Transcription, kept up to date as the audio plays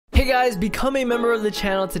Hey guys, become a member of the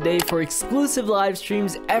channel today for exclusive live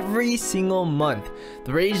streams every single month.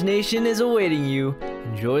 The Rage Nation is awaiting you.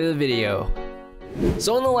 Enjoy the video.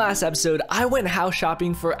 So in the last episode, I went house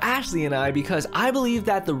shopping for Ashley and I because I believe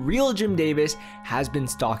that the real Jim Davis has been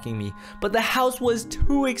stalking me, but the house was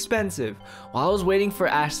too expensive. While I was waiting for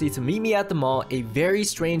Ashley to meet me at the mall, a very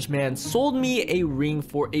strange man sold me a ring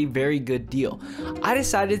for a very good deal. I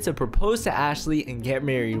decided to propose to Ashley and get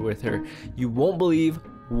married with her. You won't believe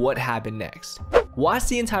what happened next. Watch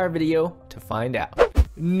the entire video to find out.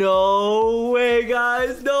 No way,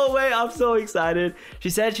 guys, no way. I'm so excited. She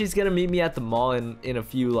said she's gonna meet me at the mall in a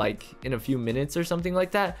few minutes or something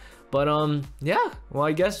like that. But yeah, well,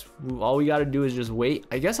 I guess all we gotta do is just wait.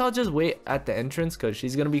 I guess I'll just wait at the entrance because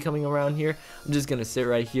she's gonna be coming around here. I'm just gonna sit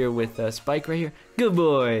right here with Spike right here. Good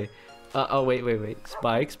boy. Oh, wait.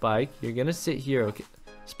 Spike, you're gonna sit here, okay?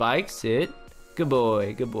 Spike, sit. Good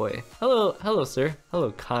boy, good boy. Hello, sir.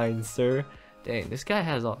 Hello, kind sir. Dang, this guy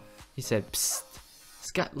has all. He said, psst.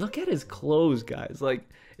 This guy, look at his clothes, guys. Like,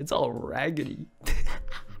 it's all raggedy.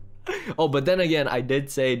 Oh, but then again, I did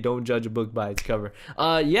say don't judge a book by its cover.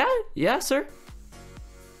 Yeah, sir.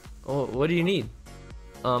 Oh, what do you need?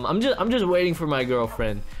 I'm just waiting for my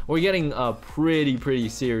girlfriend. We're getting pretty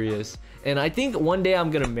serious, and I think one day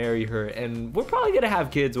I'm gonna marry her, and we're probably gonna have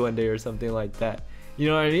kids one day or something like that. You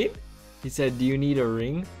know what I mean? He said, do you need a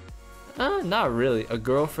ring? Not really. A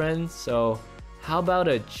girlfriend, so how about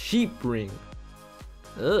a cheap ring?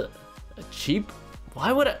 Ugh, a cheap?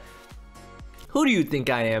 Why would I? Who do you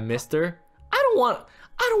think I am, mister? I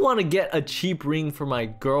don't want to get a cheap ring for my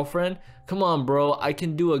girlfriend. Come on, bro. I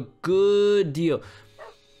can do a good deal.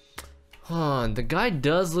 The guy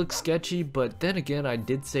does look sketchy, but then again, I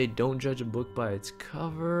did say don't judge a book by its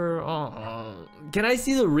cover. Can I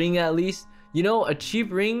see the ring at least? You know, a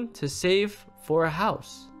cheap ring to save for a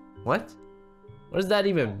house. What? What does that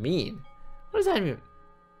even mean? What does that mean?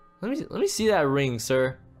 Let me see that ring,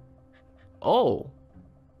 sir. Oh.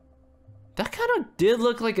 That kind of did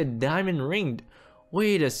look like a diamond ring.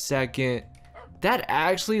 Wait a second. That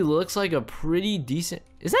actually looks like a pretty decent.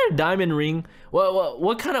 Is that a diamond ring?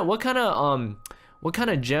 What kind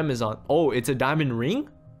of gem is on? Oh, it's a diamond ring?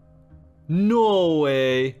 No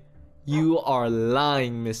way. You are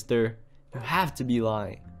lying, mister. You have to be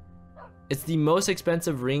lying. It's the most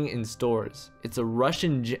expensive ring in stores. It's a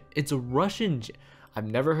Russian gem. I've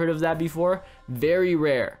never heard of that before. Very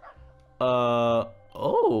rare.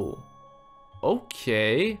 Oh.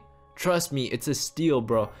 Okay. Trust me, it's a steal,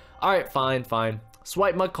 bro. Alright, fine.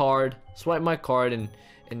 Swipe my card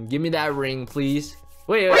and give me that ring, please.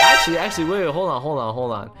 Wait, actually, wait, hold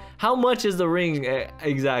on. How much is the ring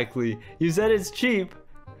exactly? You said it's cheap.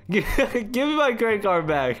 Give me my credit card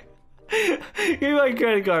back. Give me my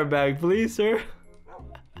credit card back, please, sir.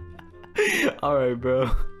 Alright,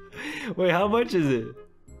 bro. Wait, how much is it?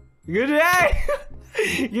 Good day.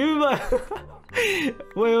 Give me my.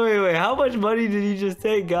 Wait. How much money did he just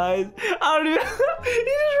take, guys? I don't even. He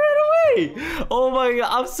just ran away. Oh my god,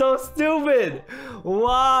 I'm so stupid.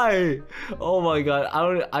 Why? Oh my god,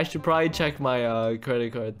 I should probably check my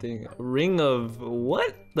credit card thing. Ring of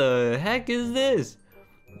what the heck is this?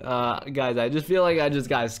 Guys, I just feel like I just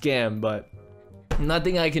got scammed, but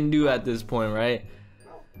nothing I can do at this point, right?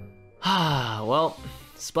 Well,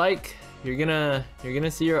 Spike, you're gonna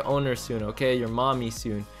see your owner soon, okay? Your mommy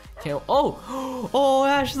soon. Can't. Oh,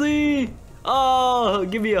 Ashley. Oh,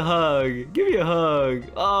 give me a hug.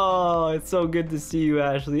 Oh, it's so good to see you,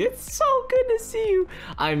 Ashley. It's so good to see you.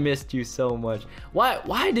 I missed you so much.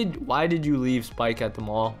 Why did you leave Spike at the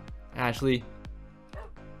mall, Ashley?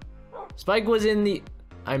 Spike was in the.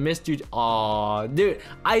 I missed you. Aw, dude.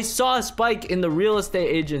 I saw Spike in the real estate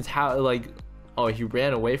agent's house. Like, oh, he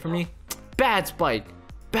ran away from me? Bad Spike.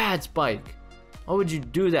 Why would you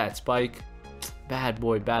do that, Spike? Bad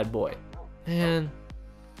boy. Man,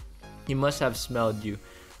 he must have smelled you.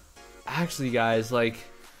 Actually, guys, like,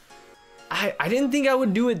 I didn't think I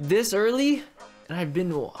would do it this early. And I've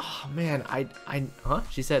been, oh, man, huh?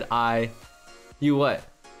 She said you what?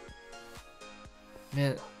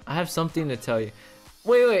 Man, I have something to tell you.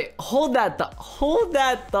 Wait, hold that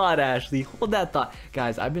thought, Ashley. Hold that thought.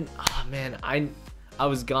 Guys, I've been, oh man, I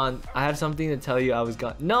was gone. I have something to tell you. I was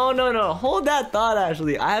gone. No. Hold that thought,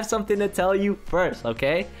 Ashley. I have something to tell you first,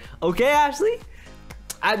 okay? Okay, Ashley?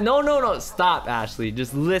 No. Stop, Ashley.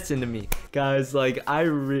 Just listen to me. Guys, like,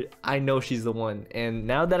 I know she's the one. And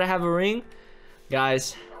now that I have a ring,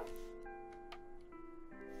 guys,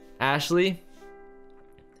 Ashley,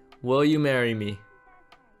 will you marry me?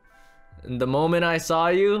 The moment I saw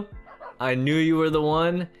you, I knew you were the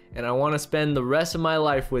one, and I want to spend the rest of my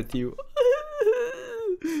life with you.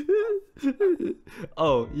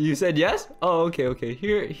 Oh, you said yes? Oh, okay, okay.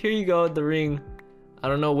 Here you go, the ring. I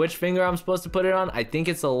don't know which finger I'm supposed to put it on. I think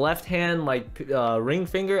it's the left hand, like, ring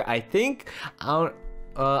finger. I think. I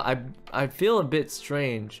don't, I feel a bit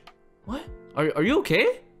strange. What? Are you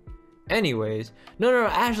okay? Anyways, no,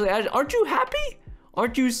 Ashley, aren't you happy?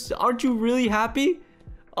 Aren't you really happy?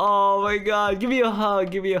 Oh my god, give me a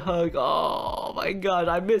hug, Oh my god,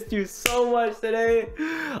 I missed you so much today.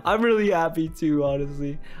 I'm really happy too,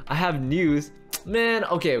 honestly. I have news. Man,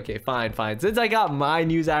 okay, fine. Since I got my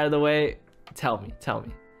news out of the way, tell me,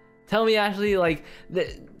 Ashley, like,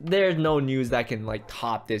 there's no news that can, like,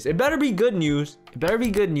 top this. It better be good news.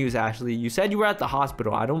 Ashley. You said you were at the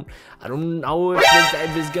hospital. I don't know if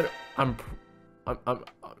it's gonna.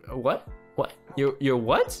 What? You're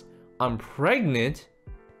what? I'm pregnant.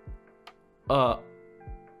 Are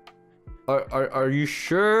you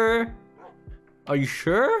sure? Are you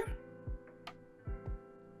sure?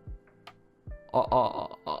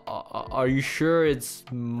 Are you sure it's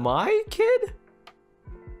my kid?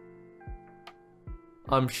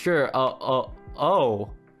 I'm sure. Oh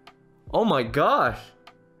my gosh.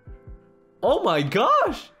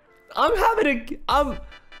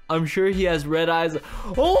 I'm sure he has red eyes.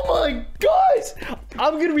 Oh my gosh.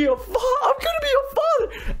 I'm gonna be a father.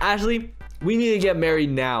 Ashley, we need to get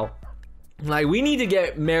married now. Like, we need to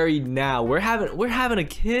get married now. We're having a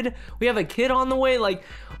kid. We have a kid on the way. Like,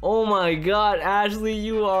 oh my god, Ashley,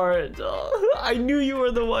 you are. I knew you were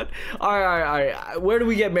the one. All right. Where do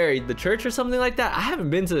we get married? The church or something like that? I haven't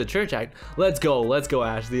been to the church. Let's go,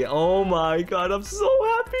 Ashley. Oh my god, I'm so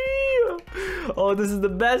happy. Oh, this is the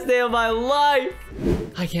best day of my life.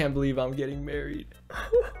 I can't believe I'm getting married.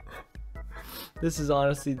 This is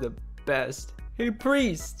honestly the best. Hey,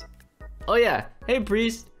 priest. Oh yeah. Hey,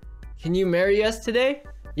 priest. Can you marry us today?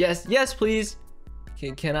 Yes, please.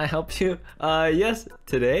 Can I help you? Yes,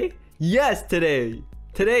 today? Yes, today.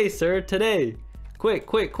 Today, sir, today.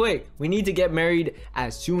 Quick. We need to get married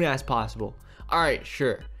as soon as possible. All right,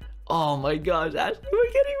 sure. Oh my gosh, Ashley, we're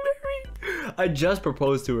getting married. I just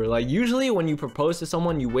proposed to her. Like, usually when you propose to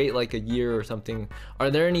someone, you wait like a year or something. Are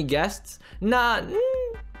there any guests? Nah.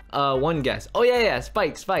 One guest. Oh yeah,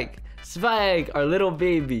 Spike, our little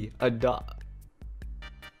baby. A dog.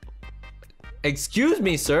 Excuse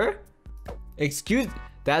me, sir.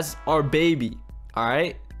 That's our baby. All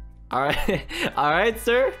right,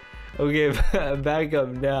 sir. Okay, back up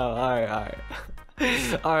now. All right.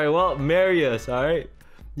 Well, marry us. All right.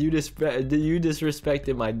 You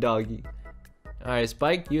disrespected my doggy. All right,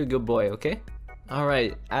 Spike, you're a good boy. Okay. All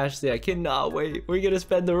right, Ashley, I cannot wait. We're gonna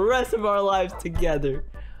spend the rest of our lives together.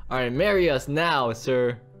 All right, marry us now,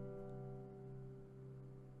 sir.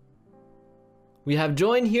 We have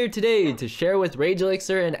joined here today to share with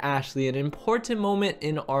RageElixir and Ashley an important moment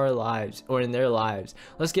in our lives, or in their lives.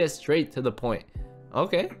 Let's get straight to the point.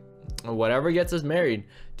 Okay, whatever gets us married.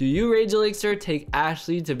 Do you, RageElixir, take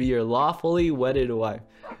Ashley to be your lawfully wedded wife?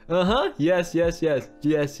 Yes.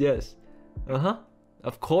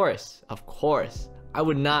 Of course. I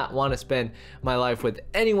would not want to spend my life with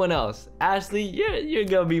anyone else. Ashley, you're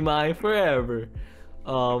gonna be mine forever.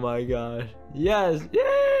 Oh my gosh. Yes,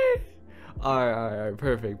 yay! All right,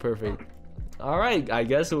 perfect. All right, I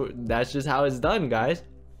guess that's just how it's done, guys.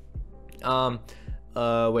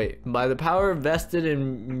 Wait. By the power vested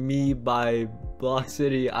in me by Block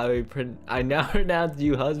City, I now pronounce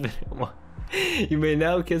you husband. You may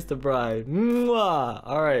now kiss the bride. Mwah!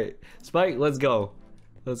 All right, Spike, let's go,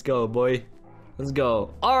 boy. Let's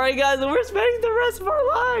go. All right, guys, and we're spending the rest of our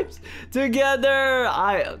lives together.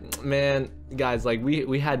 Man, guys, like,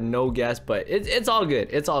 we had no guess, but it's all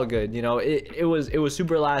good. You know, it was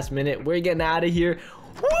super last minute. We're getting out of here.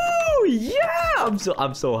 Woo! Yeah! I'm so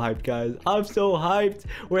hyped, guys. I'm so hyped.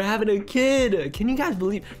 We're having a kid. Can you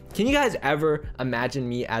guys ever imagine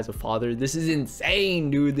me as a father? This is insane,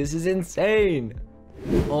 dude. This is insane.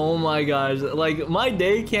 Oh my gosh. Like, my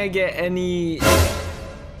day can't get any.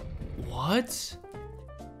 What?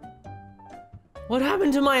 What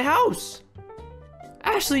happened to my house?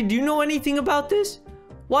 Ashley, do you know anything about this?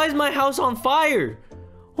 Why is my house on fire?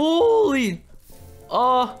 Holy.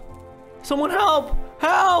 Someone help!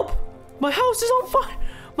 Help! My house is on fire!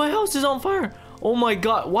 My house is on fire! Oh my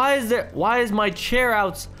god, why is my chair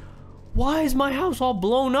out? Why is my house all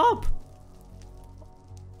blown up?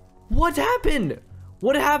 What happened?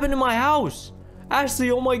 What happened to my house?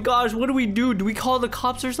 Ashley, oh my gosh, what do we do? Do we call the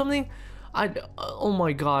cops or something? Oh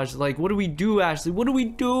my gosh, like, what do we do, Ashley? What do we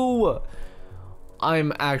do?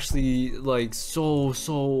 I'm actually, like,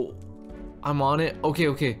 so I'm on it.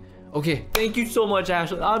 Okay. Thank you so much,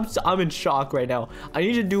 Ashley. I'm in shock right now. I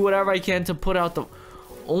need to do whatever I can to put out the.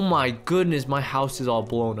 Oh my goodness, my house is all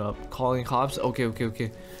blown up. Calling cops.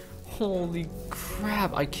 Okay. Holy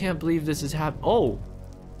crap, I can't believe this is happening. Oh,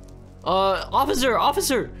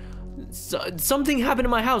 officer, something happened to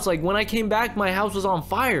my house. Like, when I came back, my house was on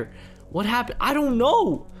fire. What happened? I don't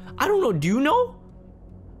know. Do you know?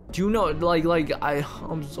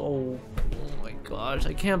 I'm so, oh my gosh,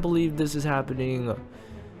 I can't believe this is happening.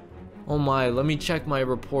 Oh my, let me check my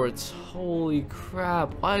reports. Holy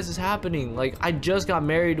crap, why is this happening? Like, I just got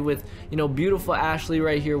married with, you know, beautiful Ashley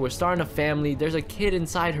right here. We're starting a family. There's a kid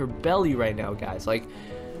inside her belly right now, guys. Like,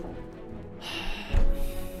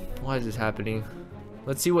 why is this happening?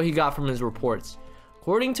 Let's see what he got from his reports.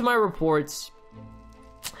 According to my reports,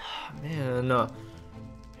 man,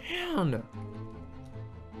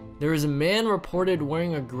 there is a man reported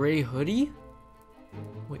wearing a gray hoodie.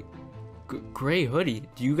 Wait, gray hoodie?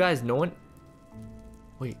 Do you guys know it?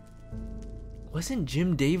 Wait, wasn't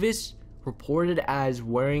Jim Davis reported as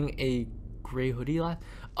wearing a gray hoodie last?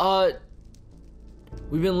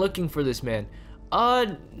 We've been looking for this man.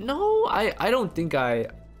 No, I don't think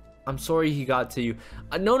I'm sorry he got to you.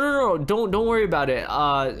 No, don't worry about it.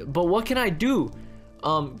 But what can I do?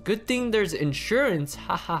 Good thing there's insurance.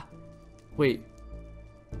 Haha. Wait.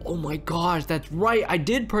 Oh my gosh, that's right. I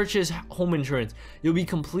did purchase home insurance. You'll be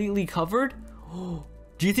completely covered.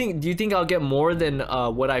 Do you think I'll get more than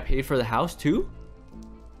what I paid for the house too?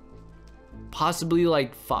 Possibly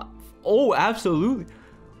like 5. Oh, absolutely.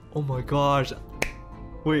 Oh my gosh.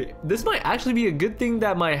 Wait, this might actually be a good thing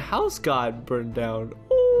that my house got burned down.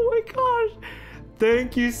 Oh my gosh.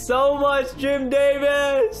 Thank you so much, Jim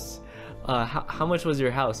Davis. How much was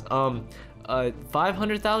your house?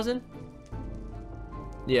 500,000?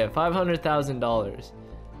 Yeah, $500,000.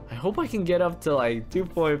 I hope I can get up to like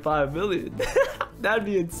 2.5 million. That'd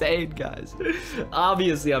be insane, guys.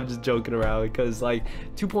 Obviously, I'm just joking around because like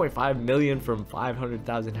 2.5 million from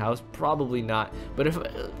 500,000 house, probably not. But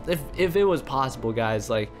if it was possible, guys,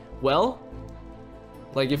 like, well,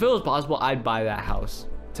 like if it was possible, I'd buy that house.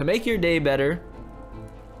 To make your day better,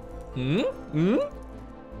 you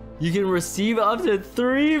can receive up to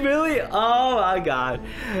 3 million. Oh my God,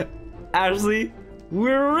 Ashley,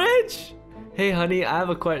 we're rich. Hey honey, I have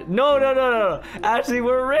a question. No. Ashley,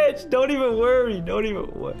 we're rich. Don't even worry.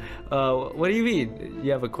 What do you mean?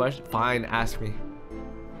 You have a question? Fine, ask me.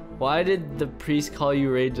 Why did the priest call you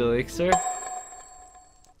RageElixir?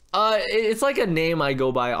 It's like a name I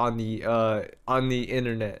go by on the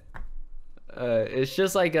internet. It's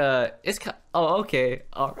just like oh, okay.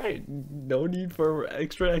 All right. No need for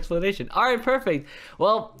extra explanation. All right, perfect.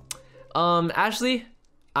 Well, Ashley,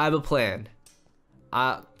 I have a plan.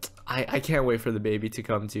 I can't wait for the baby to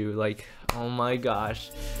come too. Like, oh my gosh.